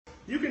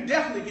You can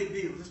definitely get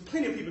deals. There's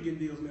plenty of people getting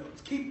deals,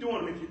 Melons. Keep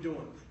doing them if you're doing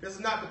them. This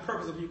is not the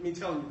purpose of me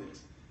telling you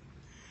this.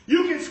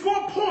 You can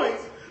score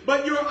points,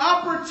 but your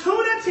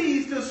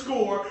opportunities to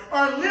score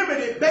are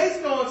limited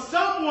based on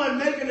someone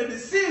making a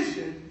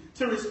decision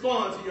to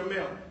respond to your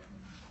mail.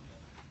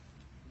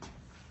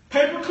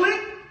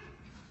 Pay-per-click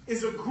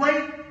is a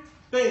great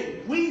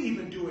thing. We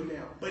even do it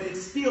now, but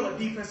it's still a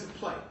defensive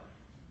play.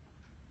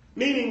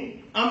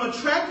 Meaning, I'm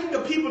attracting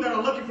the people that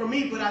are looking for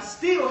me, but I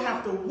still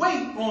have to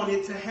wait on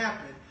it to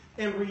happen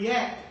and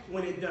react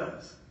when it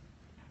does.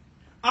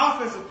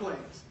 Offensive plays.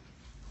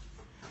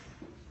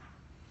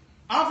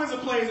 Offensive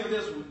plays are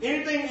this one.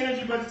 Anything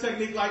energy budget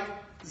technique like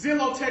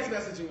Zillow text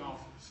messaging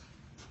offers.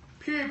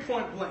 Period,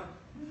 point blank.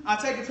 I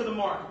take it to the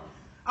market.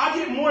 I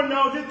get more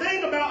no. The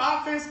thing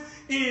about offense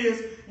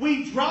is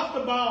we drop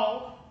the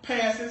ball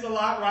passes a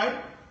lot,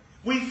 right?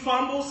 We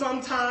fumble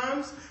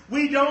sometimes.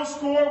 We don't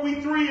score. We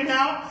 3 and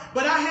out.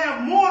 But I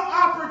have more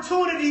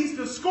opportunities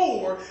to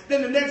score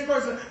than the next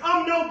person.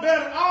 I'm no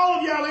better. All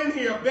of y'all in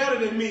here are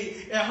better than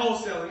me at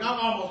wholesaling. I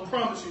almost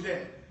promise you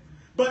that.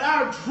 But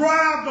I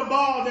drive the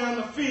ball down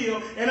the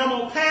field, and I'm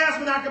going to pass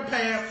when I can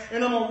pass,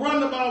 and I'm going to run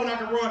the ball when I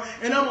can run,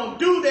 and I'm going to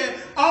do that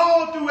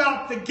all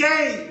throughout the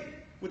game,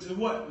 which is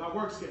what? My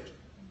work schedule.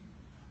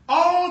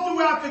 All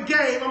throughout the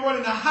game, I'm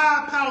running a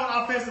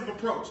high-powered offensive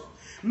approach.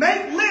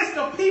 Make lists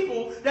of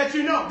people that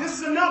you know. This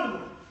is another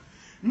one.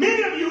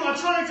 Many of you are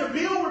trying to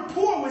build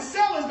rapport with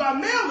sellers by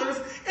mailers,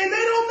 and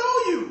they don't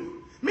know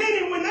you.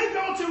 Meaning when they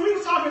go to, we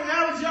were talking to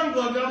Alex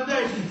Youngblood the other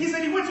day. He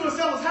said he went to a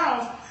seller's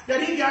house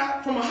that he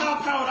got from a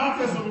high-powered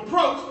offensive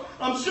approach,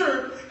 I'm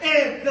sure,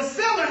 and the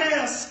seller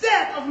had a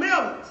stack of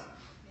mailers.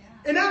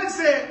 Yeah. And Alex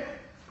said,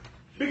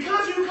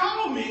 because you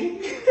called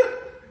me,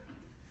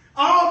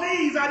 all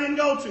these I didn't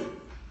go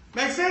to.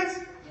 Make sense?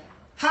 Yeah.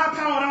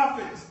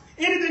 High-powered offense.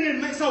 Anything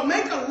that so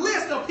make a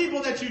list of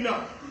people that you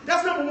know.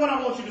 That's number one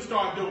I want you to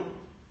start doing.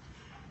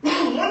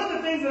 One of the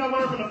things that I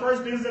learned from the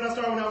first business that I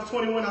started when I was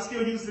 21, I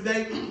still use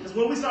today, is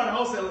when we started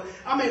wholesaling,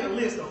 I made a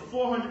list of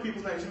 400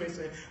 people's names. You may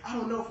say, I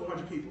don't know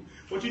 400 people.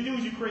 What you do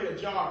is you create a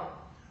jar,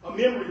 a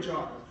memory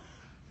jar.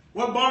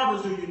 What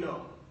barbers do you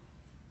know?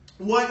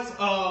 What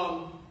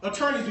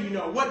attorneys do you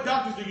know? What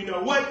doctors do you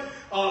know? What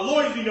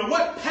lawyers do you know?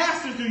 What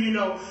pastors do you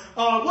know?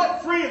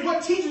 What friends,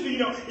 what teachers do you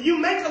know? You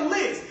make a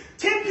list.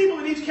 10 people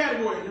in each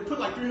category, and you put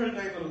like 300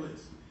 names on the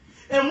list.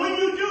 And when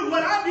you do,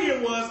 what I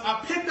did was I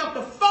picked up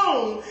the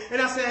phone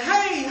and I said,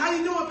 hey, how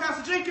you doing,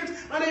 Pastor Jenkins?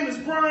 My name is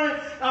Brian.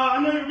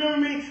 I know you remember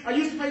me. I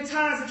used to pay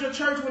tithes at your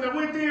church when I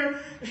went there.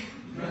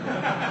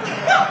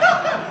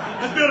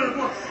 Let's build a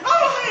report.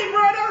 Oh, hey,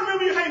 Brian, I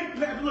remember you.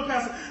 Hey, look,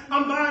 Pastor,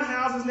 I'm buying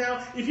houses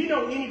now. If you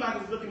know anybody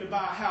who's looking to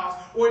buy a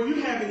house, or if you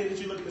have any that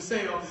you're looking to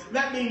sell,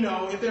 let me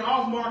know. If they're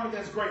off market,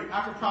 that's great.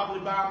 I could probably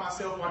buy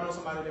myself, or I know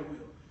somebody that will.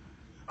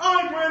 All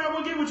right, Brian, I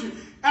will get with you.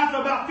 After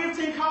about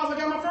 15 calls, I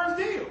got my first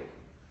deal.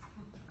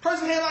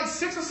 Person had like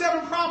 6 or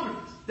 7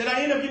 properties that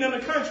I ended up getting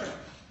under contract.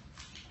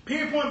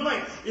 Period, point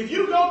blank. If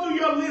you go through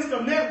your list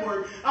of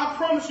network, I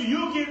promise you,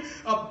 you'll get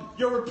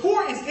your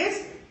report is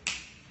instant.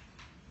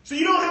 So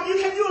you don't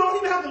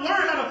even have to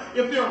learn how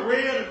to, if they're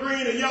red or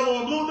green or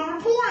yellow or blue, the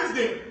report is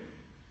there.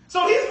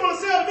 So he's going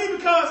to sell to me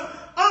because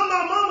I'm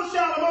my mama's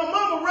child, and my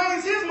mama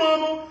raised his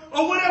mama,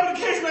 or whatever the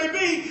case may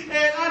be,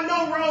 and I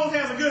know Rose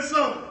has a good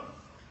son.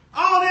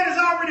 All that is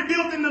already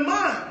built in the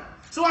mind.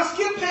 So I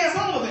skip past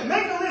all of that.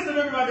 Make a list of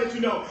everybody that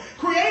you know.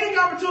 Creating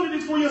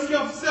opportunities for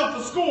yourself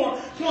to score.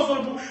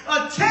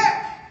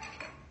 Attack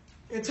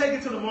and take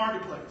it to the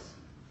marketplace.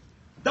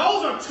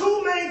 Those are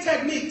 2 main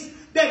techniques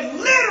that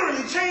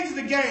literally change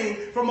the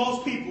game for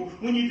most people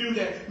when you do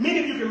that. Many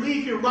of you can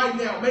leave here right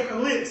now. Make a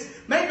list.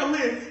 Make a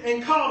list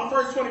and call the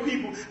first 20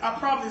 people. I'll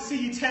probably see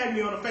you tag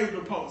me on a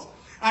Facebook post.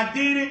 I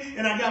did it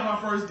and I got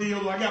my first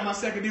deal, or I got my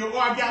second deal, or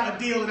I got a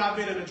deal and I've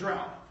been in a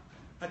drought.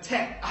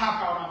 Attack, a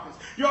high-powered offense.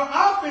 Your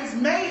offense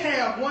may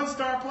have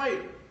 1-star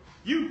player.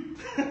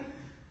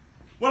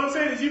 What I'm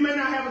saying is you may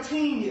not have a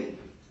team yet.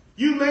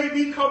 You may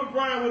be Kobe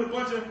Bryant with a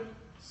bunch of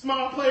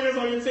small players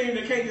on your team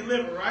that can't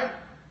deliver, right?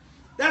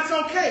 That's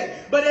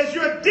okay. But as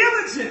your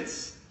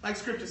diligence, like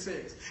Scripture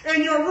says,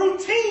 and your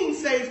routine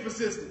saves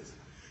persistence,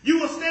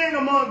 you will stand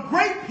among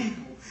great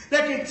people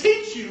that can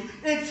teach you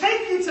and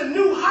take you to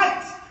new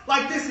heights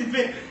like this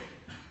event.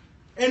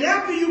 And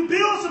after you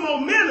build some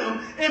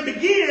momentum and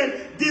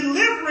begin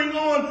delivering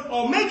on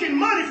or making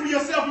money for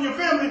yourself and your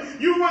family,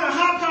 you run a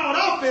high-powered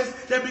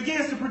offense that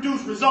begins to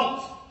produce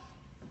results.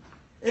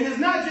 And it's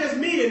not just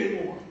me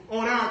anymore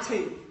on our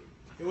team.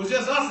 It was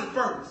just us at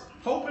first.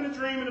 Hope and a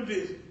dream and a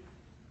vision.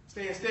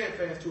 Staying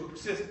steadfast to a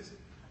persistence.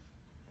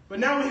 But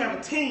now we have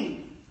a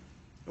team.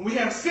 And we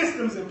have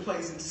systems in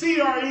place and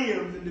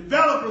CRMs and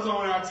developers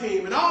on our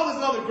team and all this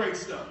other great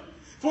stuff.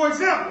 For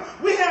example,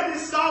 we have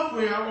this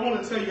software. I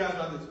want to tell you guys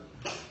about this.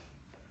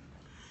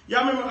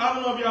 Y'all remember, I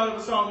don't know if y'all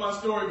ever saw my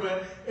story,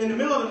 but in the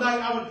middle of the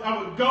night,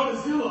 I would go to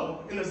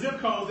Zillow in the zip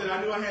codes that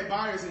I knew I had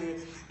buyers in,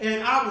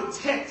 and I would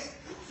text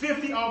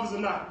 50 offers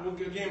a night.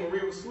 Again,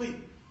 Maria was asleep.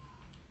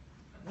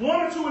 1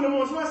 or 2 in the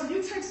morning. So I said,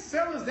 you text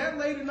sellers that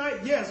late at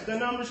night? Yes, the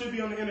number should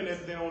be on the internet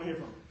if they don't hear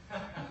from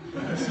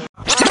me.